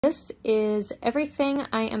This is everything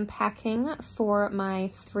I am packing for my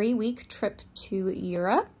 3-week trip to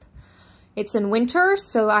Europe. It's in winter,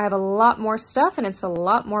 so I have a lot more stuff and it's a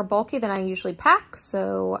lot more bulky than I usually pack,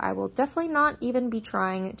 so I will definitely not even be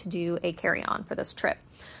trying to do a carry-on for this trip.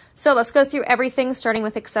 So let's go through everything, starting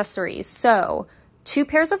with accessories. So 2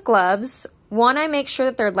 pairs of gloves. One, I make sure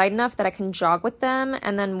that they're light enough that I can jog with them,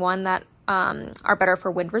 and then one that are better for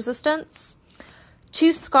wind resistance.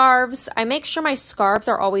 2 scarves. I make sure my scarves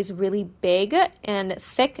are always really big and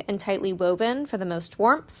thick and tightly woven for the most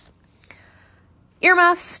warmth.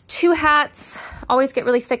 Earmuffs, 2 hats. Always get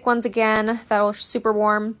really thick ones again. That'll super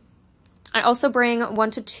warm. I also bring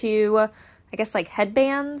 1 to 2, I guess like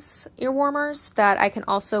headbands, ear warmers that I can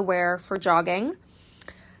also wear for jogging.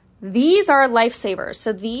 These are lifesavers.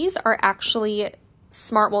 So these are actually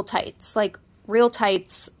smart wool tights, like real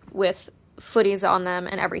tights with footies on them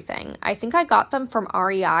and everything. I think I got them from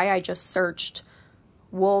REI. I just searched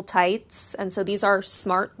wool tights, and so these are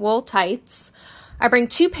smart wool tights. I bring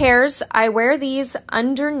 2 pairs. I wear these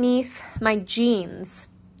underneath my jeans.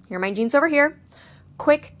 Here are my jeans over here.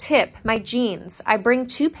 Quick tip, my jeans. I bring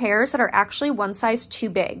 2 pairs that are actually one size too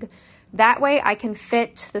big. That way I can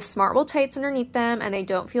fit the smart wool tights underneath them and they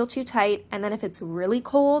don't feel too tight. And then if it's really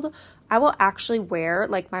cold, I will actually wear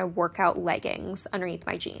like my workout leggings underneath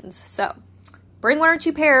my jeans. So bring 1 or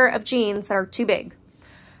 2 pair of jeans that are too big.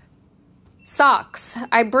 Socks.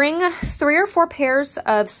 I bring 3 or 4 pairs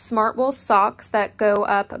of smart wool socks that go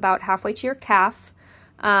up about halfway to your calf.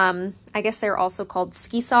 I guess they're also called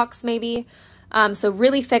ski socks maybe. So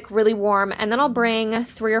really thick, really warm. And then I'll bring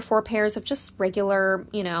 3 or 4 pairs of just regular,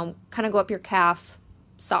 kind of go up your calf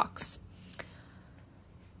socks.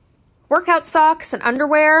 Workout socks and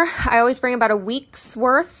underwear. I always bring about a week's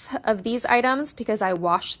worth of these items because I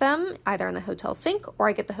wash them either in the hotel sink or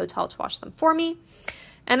I get the hotel to wash them for me.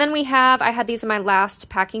 And then I had these in my last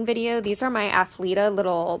packing video. These are my Athleta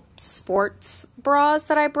little sports bras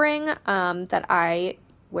that I bring that I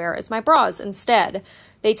wear as my bras instead.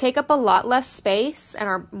 They take up a lot less space and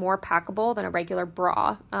are more packable than a regular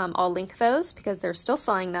bra. I'll link those because they're still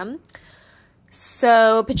selling them.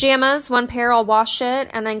 So pajamas, 1 pair, I'll wash it.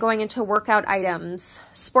 And then going into workout items,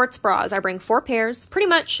 sports bras, I bring 4 pairs. Pretty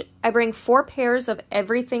much I bring 4 pairs of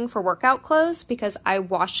everything for workout clothes because I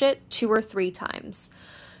wash it 2 or 3 times.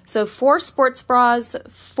 So 4 sports bras,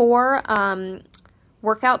 4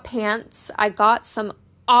 workout pants. I got some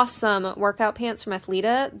awesome workout pants from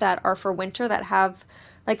Athleta that are for winter that have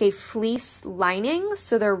like a fleece lining.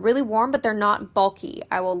 So they're really warm, but they're not bulky.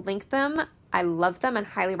 I will link them. I love them and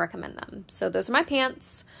highly recommend them. So those are my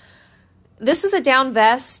pants. This is a down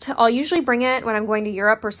vest. I'll usually bring it when I'm going to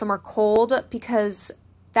Europe or somewhere cold because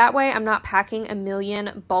that way I'm not packing a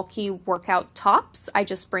million bulky workout tops. I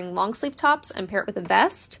just bring long sleeve tops and pair it with a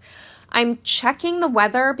vest. I'm checking the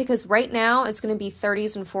weather because right now it's going to be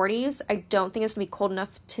 30s and 40s. I don't think it's going to be cold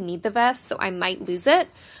enough to need the vest, so I might lose it.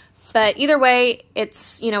 But either way,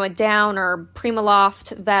 it's, a down or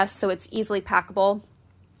Primaloft vest, so it's easily packable.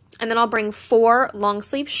 And then I'll bring 4 long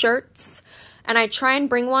sleeve shirts. And I try and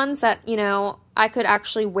bring ones that, I could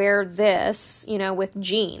actually wear this, with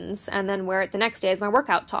jeans and then wear it the next day as my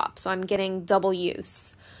workout top. So I'm getting double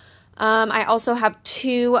use. I also have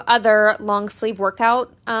 2 other long sleeve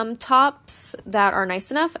workout tops that are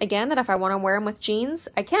nice enough, again, that if I want to wear them with jeans,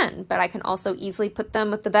 I can. But I can also easily put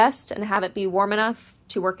them with the vest and have it be warm enough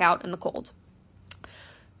to work out in the cold.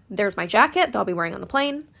 There's my jacket that I'll be wearing on the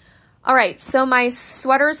plane. All right, so my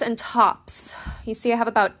sweaters and tops. You see I have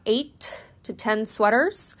about 8 to 10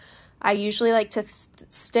 sweaters. I usually like to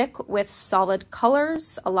stick with solid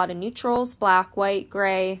colors, a lot of neutrals, black, white,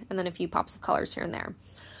 gray, and then a few pops of colors here and there.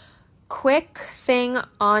 Quick thing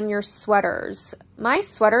on your sweaters. My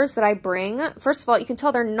sweaters that I bring, first of all, you can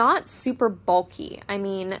tell they're not super bulky. I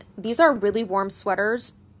mean, these are really warm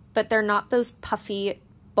sweaters, but they're not those puffy,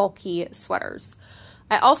 bulky sweaters.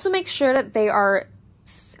 I also make sure that they are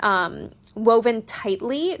woven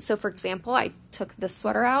tightly. So for example, I took this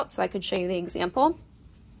sweater out so I could show you the example.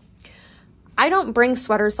 I don't bring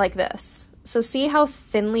sweaters like this. So see how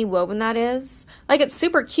thinly woven that is? Like it's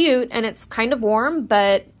super cute and it's kind of warm,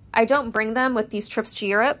 but I don't bring them with these trips to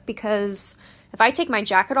Europe because if I take my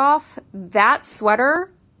jacket off, that sweater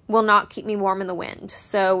will not keep me warm in the wind.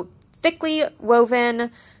 So thickly woven,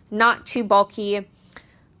 not too bulky.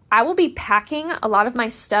 I will be packing a lot of my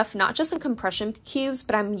stuff, not just in compression cubes,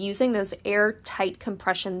 but I'm using those airtight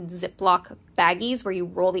compression Ziploc baggies where you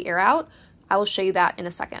roll the air out. I will show you that in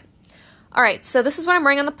a second. All right, so this is what I'm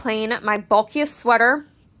wearing on the plane. My bulkiest sweater,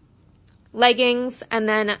 leggings, and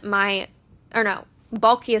then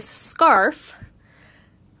bulkiest scarf,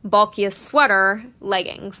 bulkiest sweater,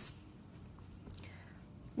 leggings.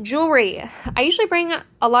 Jewelry. I usually bring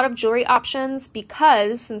a lot of jewelry options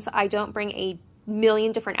because since I don't bring a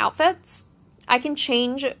million different outfits, I can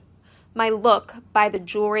change my look by the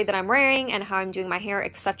jewelry that I'm wearing and how I'm doing my hair,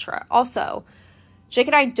 etc. Also, Jake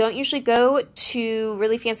and I don't usually go to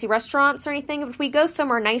really fancy restaurants or anything. If we go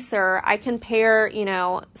somewhere nicer, I can pair, you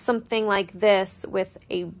know, something like this with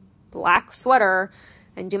a black sweater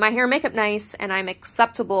and do my hair and makeup nice, and I'm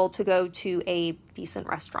acceptable to go to a decent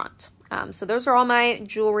restaurant. So those are all my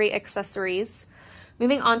jewelry accessories.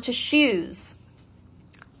 Moving on to shoes.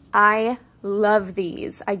 I love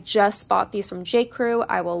these. I just bought these from J.Crew.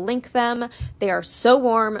 I will link them. They are so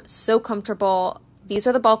warm, so comfortable. These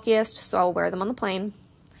are the bulkiest, so I'll wear them on the plane.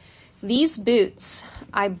 These boots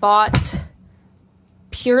I bought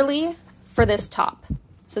purely for this top.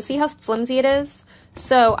 So see how flimsy it is?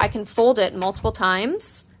 So I can fold it multiple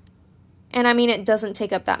times. And I mean, it doesn't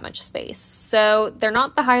take up that much space. So they're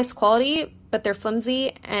not the highest quality, but they're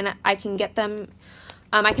flimsy, and I can get them,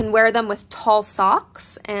 I can wear them with tall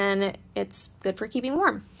socks, and it's good for keeping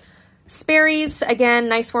warm. Sperry's, again,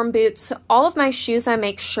 nice warm boots. All of my shoes, I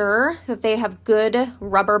make sure that they have good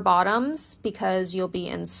rubber bottoms because you'll be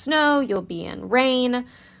in snow, you'll be in rain.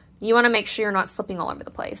 You want to make sure you're not slipping all over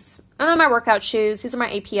the place. And then my workout shoes, these are my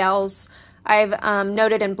APLs. I've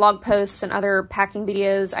noted in blog posts and other packing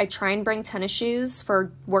videos, I try and bring tennis shoes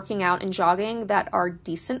for working out and jogging that are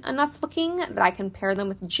decent enough looking that I can pair them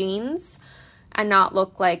with jeans and not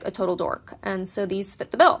look like a total dork. And so these fit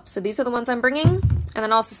the bill. So these are the ones I'm bringing. And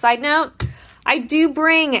then also, side note, I do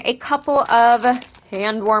bring a couple of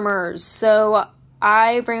hand warmers. So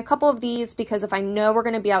I bring a couple of these because if I know we're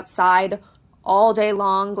going to be outside all day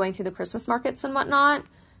long going through the Christmas markets and whatnot,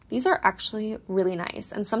 these are actually really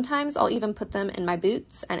nice. And sometimes I'll even put them in my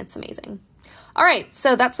boots and it's amazing. All right,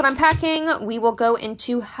 so that's what I'm packing. We will go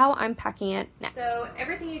into how I'm packing it next. So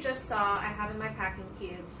everything you just saw, I have in my packing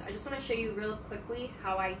cubes. I just want to show you real quickly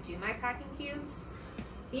how I do my packing cubes.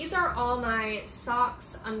 These are all my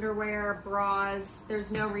socks, underwear, bras.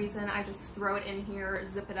 There's no reason. I just throw it in here,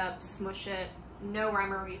 zip it up, smush it. No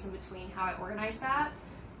rhyme or reason between how I organize that.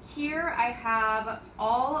 Here I have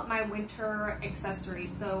all my winter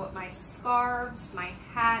accessories. So my scarves, my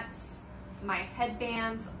hats, my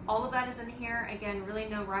headbands, all of that is in here. Again, really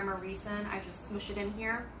no rhyme or reason. I just smush it in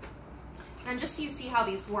here. And just so you see how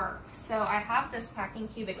these work. So I have this packing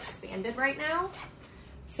cube expanded right now.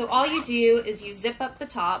 So all you do is you zip up the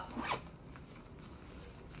top.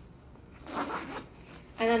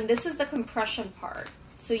 And then this is the compression part.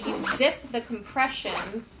 So you zip the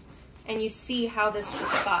compression and you see how this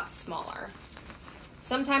just got smaller.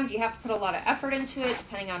 Sometimes you have to put a lot of effort into it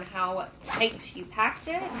depending on how tight you packed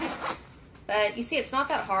it. But you see it's not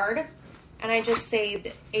that hard, and I just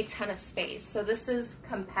saved a ton of space. So this is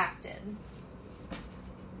compacted.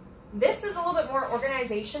 This is a little bit more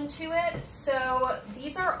organization to it. So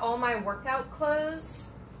these are all my workout clothes.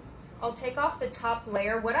 I'll take off the top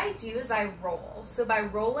layer. What I do is I roll. So by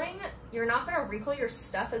rolling, you're not gonna wrinkle your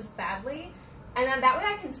stuff as badly. And then that way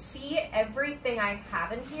I can see everything I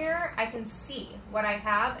have in here. I can see what I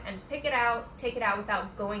have and pick it out, take it out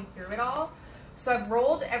without going through it all. So I've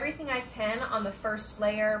rolled everything I can on the first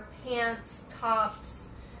layer, pants, tops,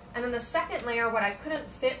 and then the second layer, what I couldn't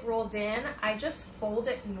fit rolled in, I just fold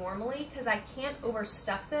it normally because I can't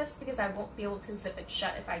overstuff this because I won't be able to zip it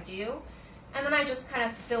shut if I do. And then I just kind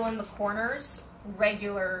of fill in the corners,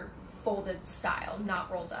 regular folded style,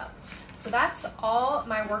 not rolled up. So that's all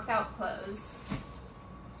my workout clothes.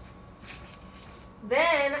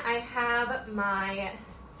 Then I have my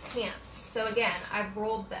pants. So again, I've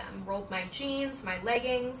rolled them. Rolled my jeans, my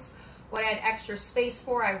leggings. What I had extra space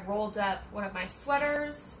for, I rolled up one of my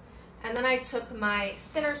sweaters. And then I took my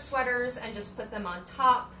thinner sweaters and just put them on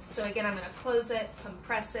top. So again, I'm gonna close it,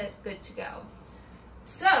 compress it, good to go.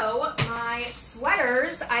 So my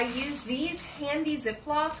sweaters, I use these handy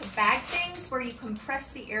Ziploc bag things where you compress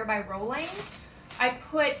the air by rolling. I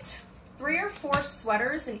put 3 or 4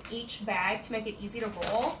 sweaters in each bag to make it easy to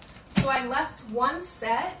roll. So I left one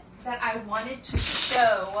set that I wanted to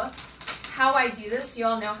show how I do this so you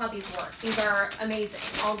all know how these work. These are amazing.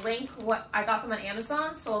 I'll link what I got them on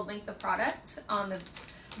Amazon, so I'll link the product on the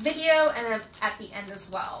video and then at the end as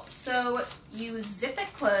well. So you zip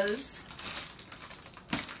it closed.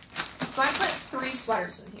 So I put 3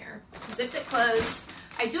 sweaters in here. Zipped it closed.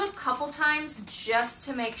 I do a couple times just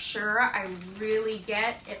to make sure I really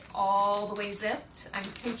get it all the way zipped. I'm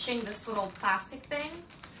pinching this little plastic thing.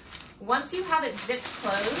 Once you have it zipped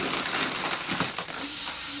closed,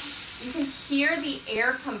 you can hear the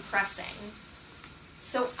air compressing.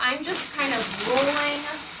 So I'm just kind of rolling,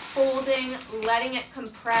 folding, letting it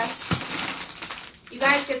compress. You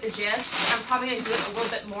guys get the gist. I'm probably gonna do it a little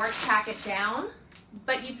bit more to pack it down,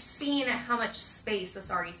 but you've seen how much space this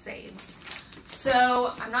already saves.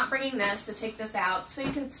 So I'm not bringing this, so take this out. So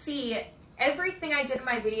you can see everything I did in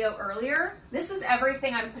my video earlier. This is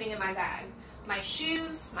everything I'm putting in my bag. My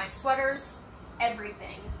shoes, my sweaters,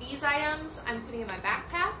 everything. These items I'm putting in my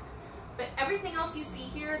backpack, but everything else you see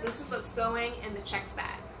here, this is what's going in the checked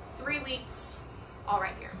bag. 3 weeks, all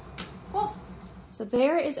right here. Cool. So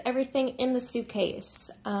there is everything in the suitcase.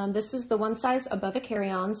 This is the one size above a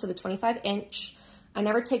carry-on, so the 25-inch. I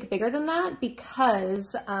never take bigger than that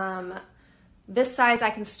because this size I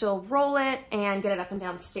can still roll it and get it up and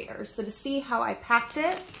down stairs. So to see how I packed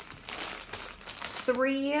it,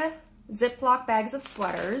 3 Ziploc bags of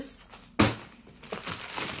sweaters.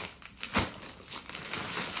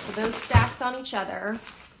 So those stacked on each other.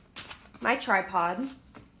 My tripod.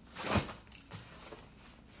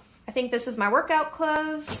 I think this is my workout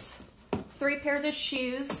clothes. 3 pairs of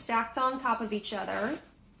shoes stacked on top of each other.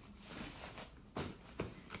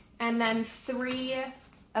 And then 3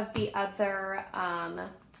 of the other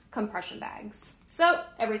compression bags. So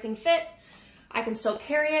everything fit. I can still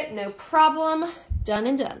carry it, no problem. Done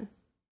and done.